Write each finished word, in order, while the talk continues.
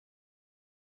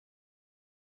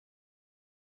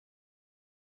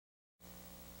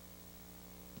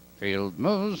Field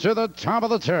moves to the top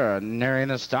of the turn, nearing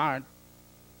the start.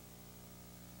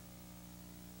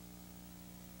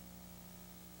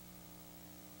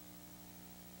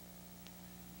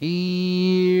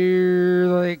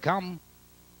 Here they come.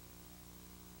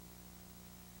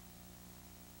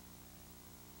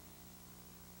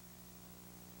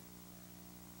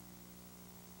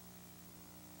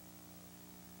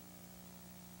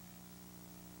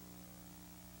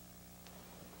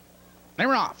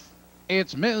 They're off.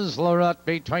 It's Ms. Lorette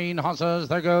between horses.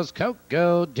 There goes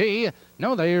Coco D.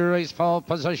 No, they race for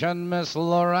position. Miss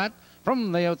Lorette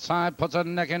from the outside puts a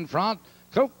neck in front.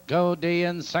 Coco D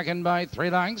in second by 3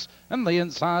 lengths. And the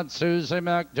inside, Susie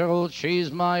McDougal. She's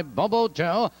my Bobo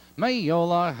too.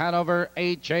 Mayola Hanover,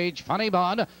 H.H. Funny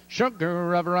Bud.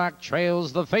 Sugar Everack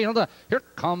trails the field. Here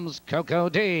comes Coco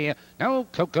D. Now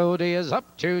Coco D is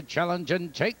up to challenge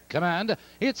and take command.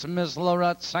 It's Miss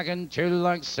Lorette second, 2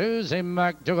 lengths. Susie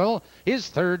McDougal is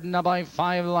third now by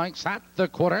 5 lengths at the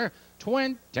quarter.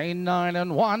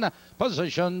 29-1.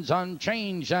 Positions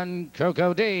unchanged, and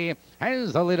Coco D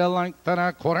has the lead a length and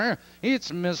a quarter.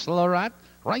 It's Miss Lorette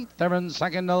right there in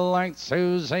second, a length.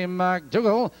 Susie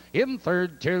McDougal in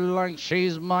third, 2 lengths.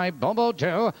 She's my Bobo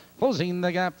too. Closing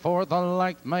the gap, fourth, a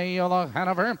length. Mayola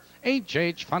Hanover,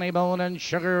 H.H. Funnybone, and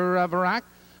Sugar Everack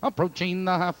approaching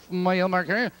the half-mile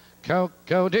marker.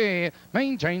 Coco D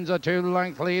maintains a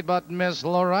 2-length lead, but Miss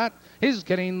Lorette is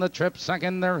getting the trip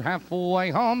second. They're halfway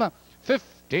home.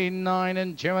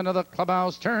 59-2 into the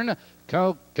clubhouse turn.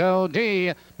 Coco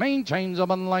D maintains a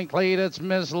 1-length lead. It's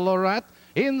Miss Lorette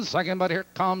in second, but here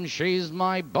comes She's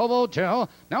My Bobo too.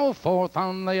 Now fourth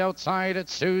on the outside,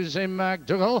 it's Susie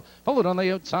McDougal. Followed on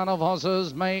the outside of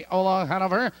horses, Mayola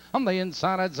Hanover. On the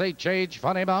inside, it's H.H.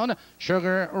 Funnybone.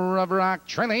 Sugar Everack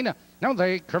trailing. Now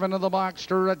they curve into the box,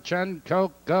 stretch, and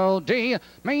Coco D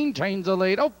maintains the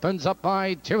lead. Opens up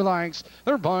by 2 lengths.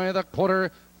 They're by the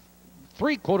quarter.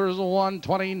 3/4,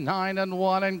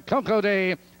 129-1, and Coco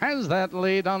D has that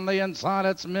lead on the inside.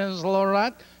 It's Ms.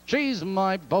 Lorette. She's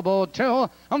My Bobo too.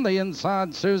 On the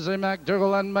inside, Susie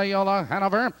McDougal and Mayola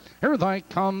Hanover. Here they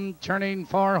come, turning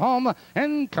for home,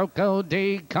 and Coco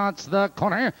D cuts the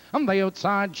corner. On the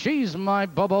outside, She's My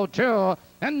Bobo too.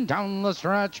 And down the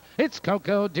stretch, it's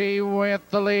Coco D with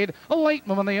the lead. A late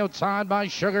move on the outside by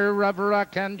Sugar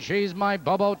Everack, and She's My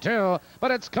Bobo too.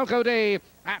 But it's Coco D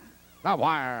at the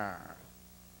wire.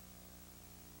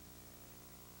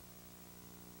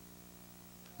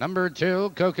 Number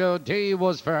 2, Coco D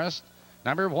was first.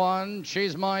 Number 1,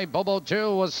 She's My Bobo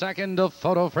 2 was second. A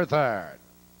photo for third.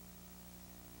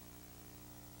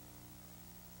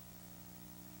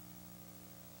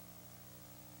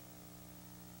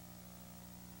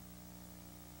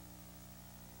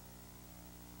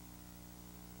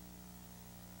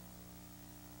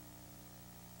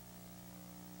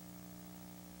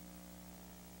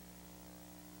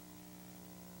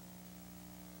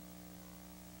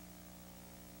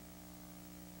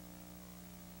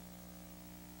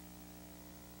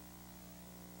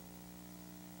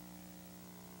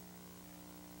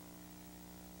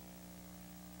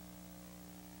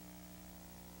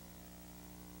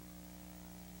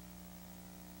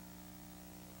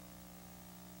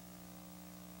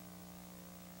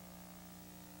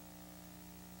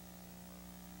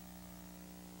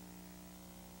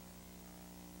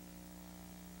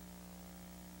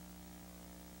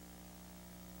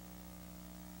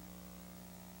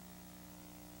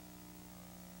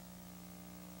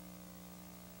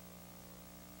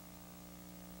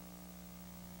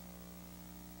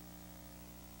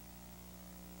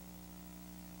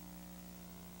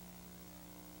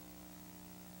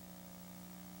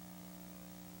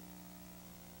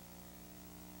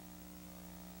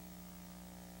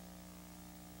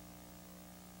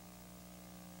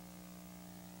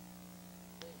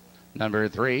 Number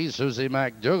 3, Susie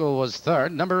McDougal was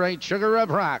third. Number 8, Sugar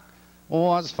Everack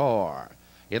was 4.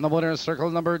 In the winner's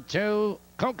circle, number 2,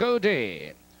 Coco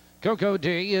D. Coco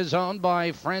D is owned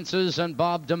by Francis and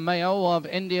Bob DeMeo of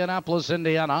Indianapolis,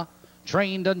 Indiana.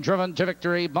 Trained and driven to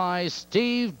victory by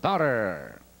Steve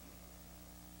Bauder.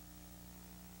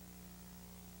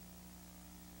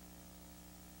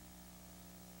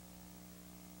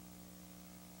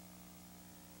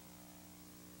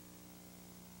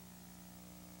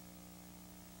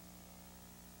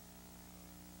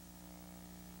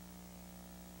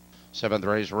 Seventh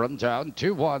race run down,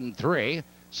 2-1-3,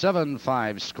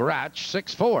 7-5 scratch,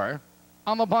 6-4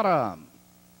 on the bottom.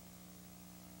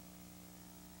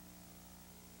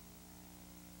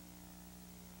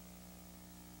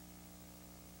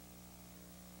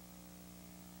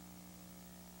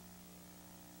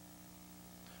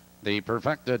 The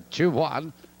perfected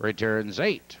 2-1 returns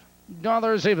 8.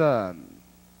 $2 even.